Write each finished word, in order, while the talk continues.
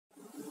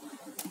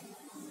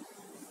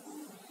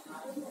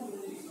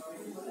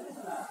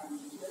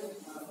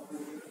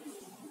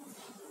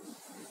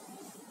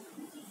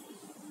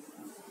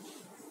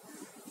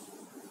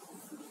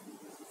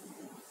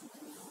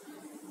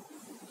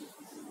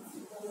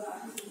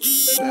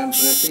I am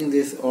pressing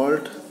this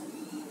Alt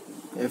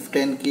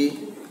F10 key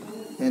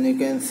and you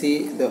can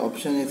see the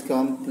option is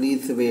come,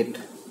 please wait.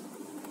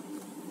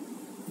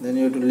 Then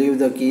you have to leave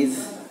the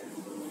keys.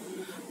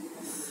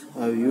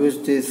 I've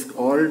used this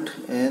Alt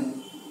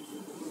and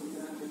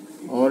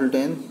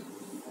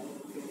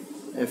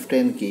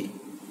F10 key.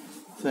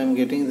 So I'm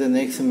getting the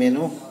next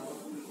menu.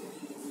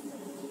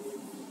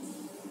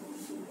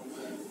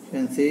 You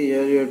can see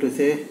here you have to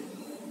say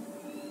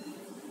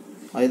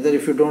either,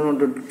 if you don't want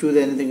to choose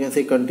anything, you can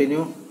say continue.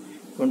 You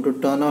want to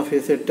turn off,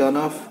 you say turn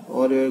off,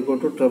 or you go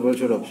to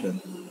troubleshoot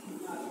option.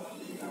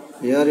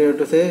 Here you have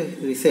to say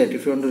reset.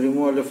 If you want to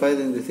remove all the files,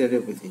 then reset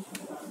your PC.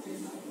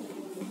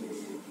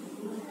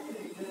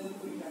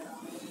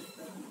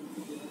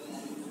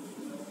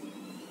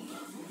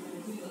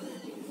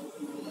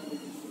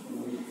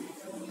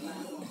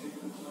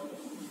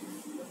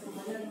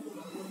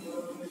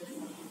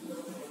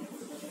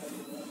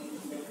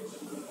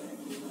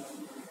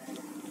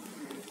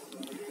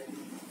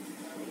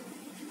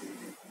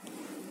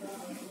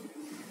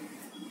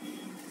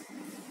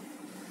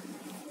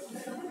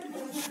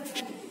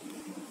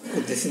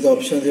 This is the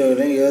options you are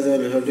getting. Here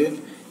you have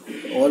to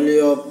all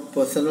your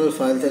personal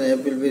files and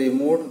app will be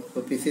removed.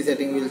 So PC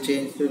setting will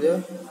change to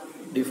the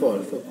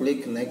default. So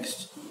click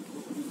next.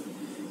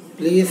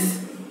 Please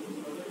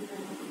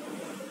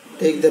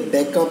take the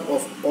backup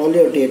of all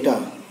your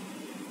data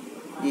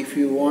if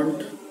you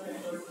want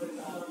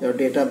your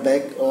data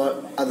back, or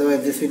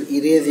otherwise this will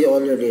erase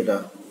all your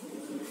data.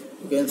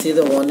 You can see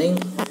the warning.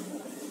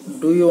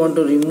 Do you want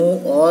to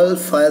remove all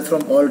files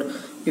from all?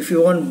 If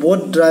you want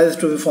both drives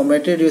to be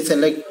formatted, you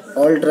select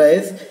all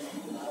drives.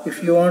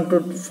 If you want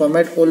to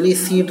format only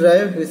C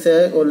drive, you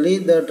select only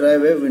the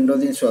drive where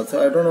Windows installed.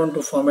 So I don't want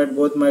to format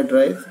both my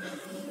drives.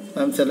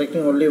 I am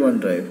selecting only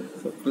one drive.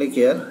 So click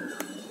here.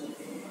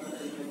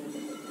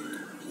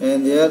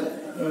 And here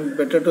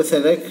better to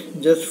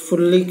select just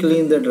fully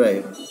clean the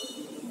drive.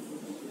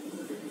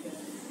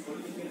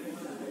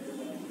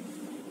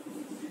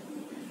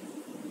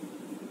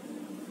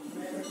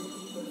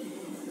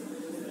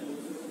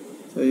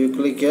 So you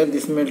click here.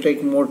 This may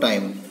take more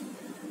time.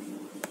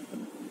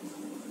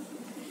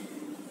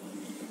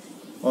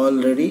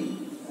 Already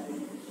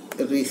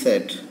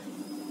reset.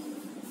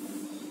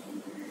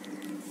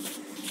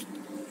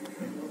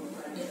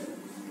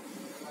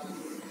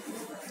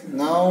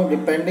 Now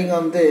depending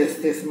on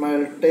this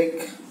might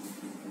take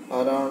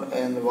around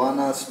 1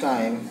 hour's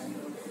time.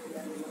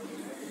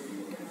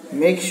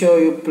 Make sure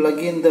you plug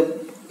in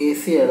the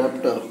AC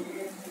adapter.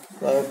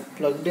 So I have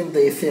plugged in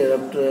the AC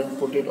adapter and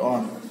put it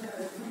on.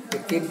 You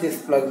keep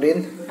this plugged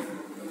in,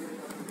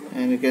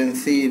 and you can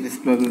see this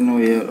plugged in over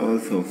here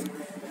also.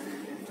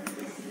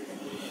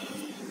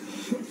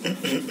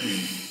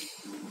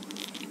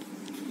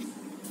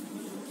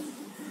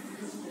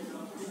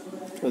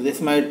 So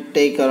this might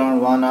take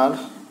around 1 hour.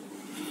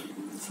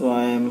 So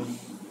I am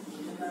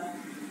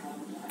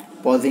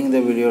pausing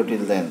the video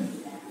till then.